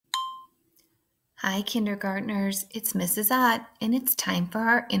Hi, kindergartners. It's Mrs. Ott, and it's time for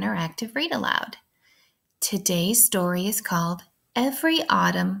our interactive read aloud. Today's story is called Every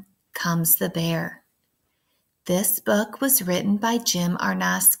Autumn Comes the Bear. This book was written by Jim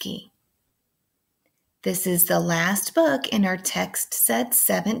Arnosky. This is the last book in our text set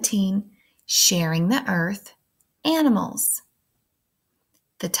 17, Sharing the Earth, Animals.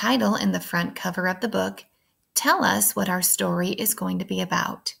 The title and the front cover of the book tell us what our story is going to be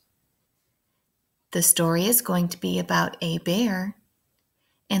about. The story is going to be about a bear,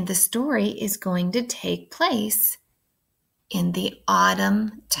 and the story is going to take place in the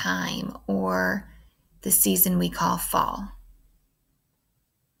autumn time, or the season we call fall.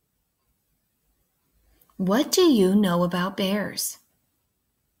 What do you know about bears?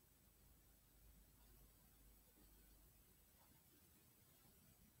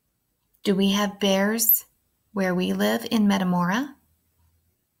 Do we have bears where we live in Metamora?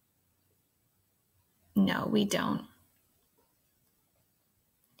 No, we don't.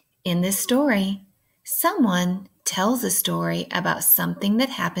 In this story, someone tells a story about something that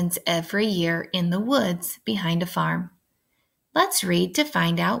happens every year in the woods behind a farm. Let's read to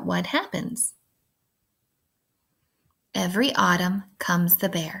find out what happens. Every autumn comes the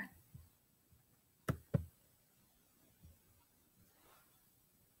bear.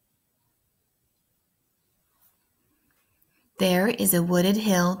 There is a wooded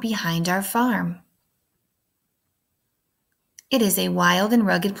hill behind our farm. It is a wild and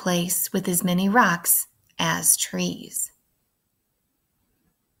rugged place with as many rocks as trees.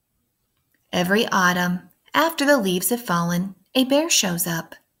 Every autumn, after the leaves have fallen, a bear shows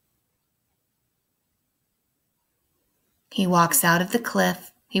up. He walks out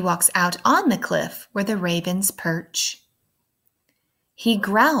on the cliff where the ravens perch. He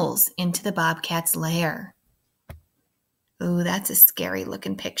growls into the bobcat's lair. Ooh, that's a scary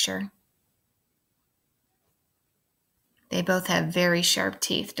looking picture. They both have very sharp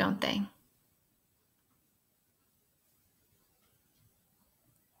teeth, don't they?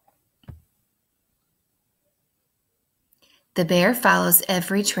 The bear follows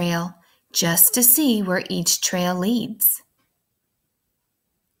every trail just to see where each trail leads.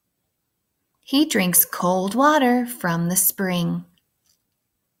 He drinks cold water from the spring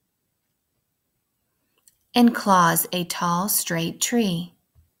and claws a tall, straight tree.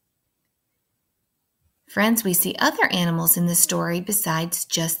 Friends, we see other animals in this story besides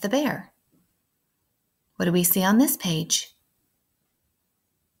just the bear. What do we see on this page?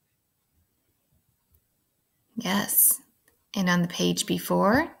 Yes, and on the page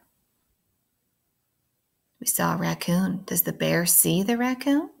before, we saw a raccoon. Does the bear see the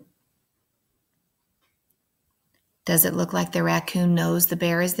raccoon? Does it look like the raccoon knows the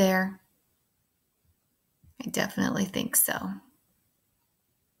bear is there? I definitely think so.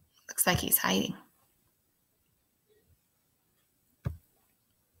 Looks like he's hiding.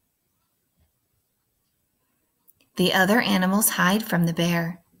 The other animals hide from the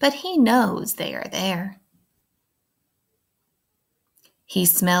bear, but he knows they are there. He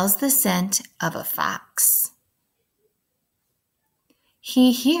smells the scent of a fox.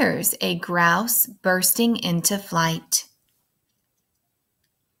 He hears a grouse bursting into flight.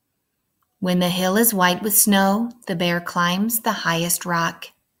 When the hill is white with snow, the bear climbs the highest rock.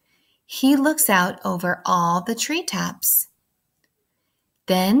 He looks out over all the treetops.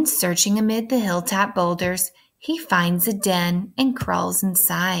 Then, searching amid the hilltop boulders, he finds a den and crawls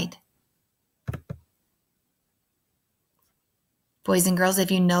inside. Boys and girls, have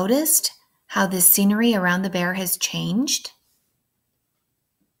you noticed how the scenery around the bear has changed?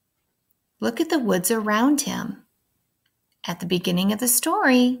 Look at the woods around him. At the beginning of the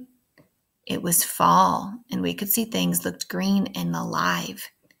story, it was fall, and we could see things looked green and alive.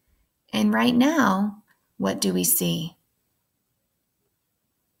 And right now, what do we see?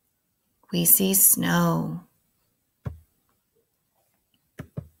 We see snow.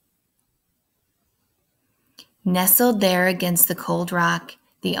 Nestled there against the cold rock,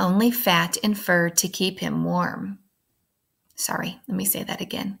 the only fat and fur to keep him warm. Sorry, let me say that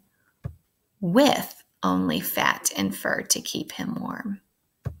again. With only fat and fur to keep him warm.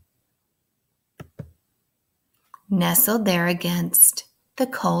 Nestled there against the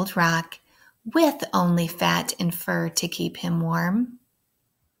cold rock, with only fat and fur to keep him warm.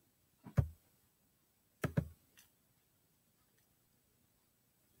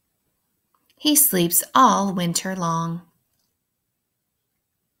 He sleeps all winter long.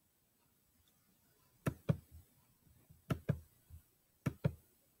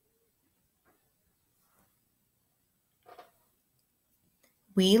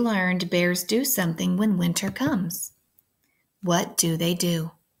 We learned bears do something when winter comes. What do they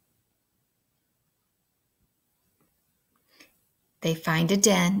do? They find a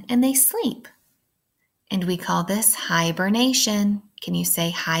den and they sleep. And we call this hibernation. Can you say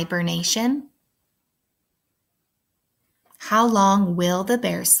hibernation? How long will the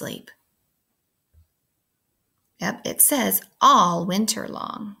bear sleep? Yep, it says all winter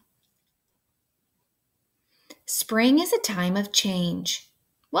long. Spring is a time of change.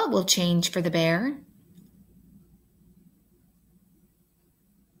 What will change for the bear?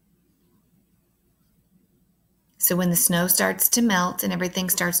 So when the snow starts to melt and everything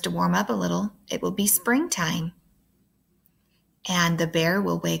starts to warm up a little, it will be springtime. And the bear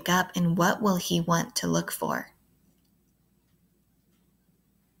will wake up, and what will he want to look for?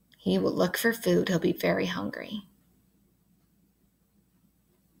 He will look for food. He'll be very hungry.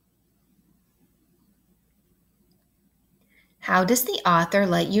 How does the author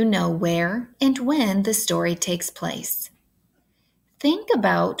let you know where and when the story takes place? Think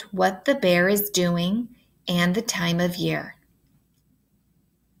about what the bear is doing and the time of year.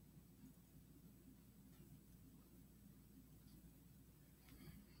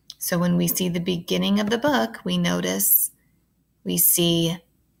 So when we see the beginning of the book, we see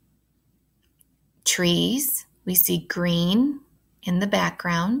trees, we see green in the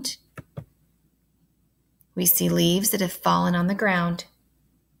background. We see leaves that have fallen on the ground.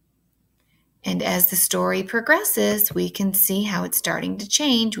 And as the story progresses, we can see how it's starting to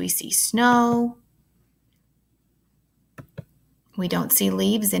change. We see snow. We don't see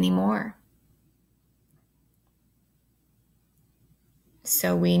leaves anymore.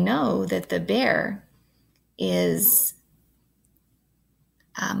 So we know that the bear is,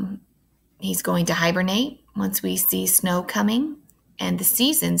 he's going to hibernate once we see snow coming, and the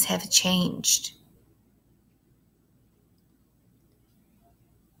seasons have changed.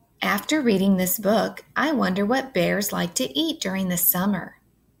 After reading this book, I wonder what bears like to eat during the summer.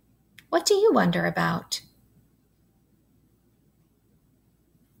 What do you wonder about?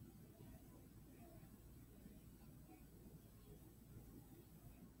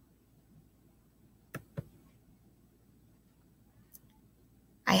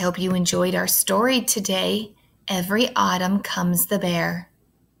 I hope you enjoyed our story today. Every autumn comes the bear.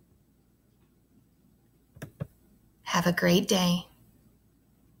 Have a great day.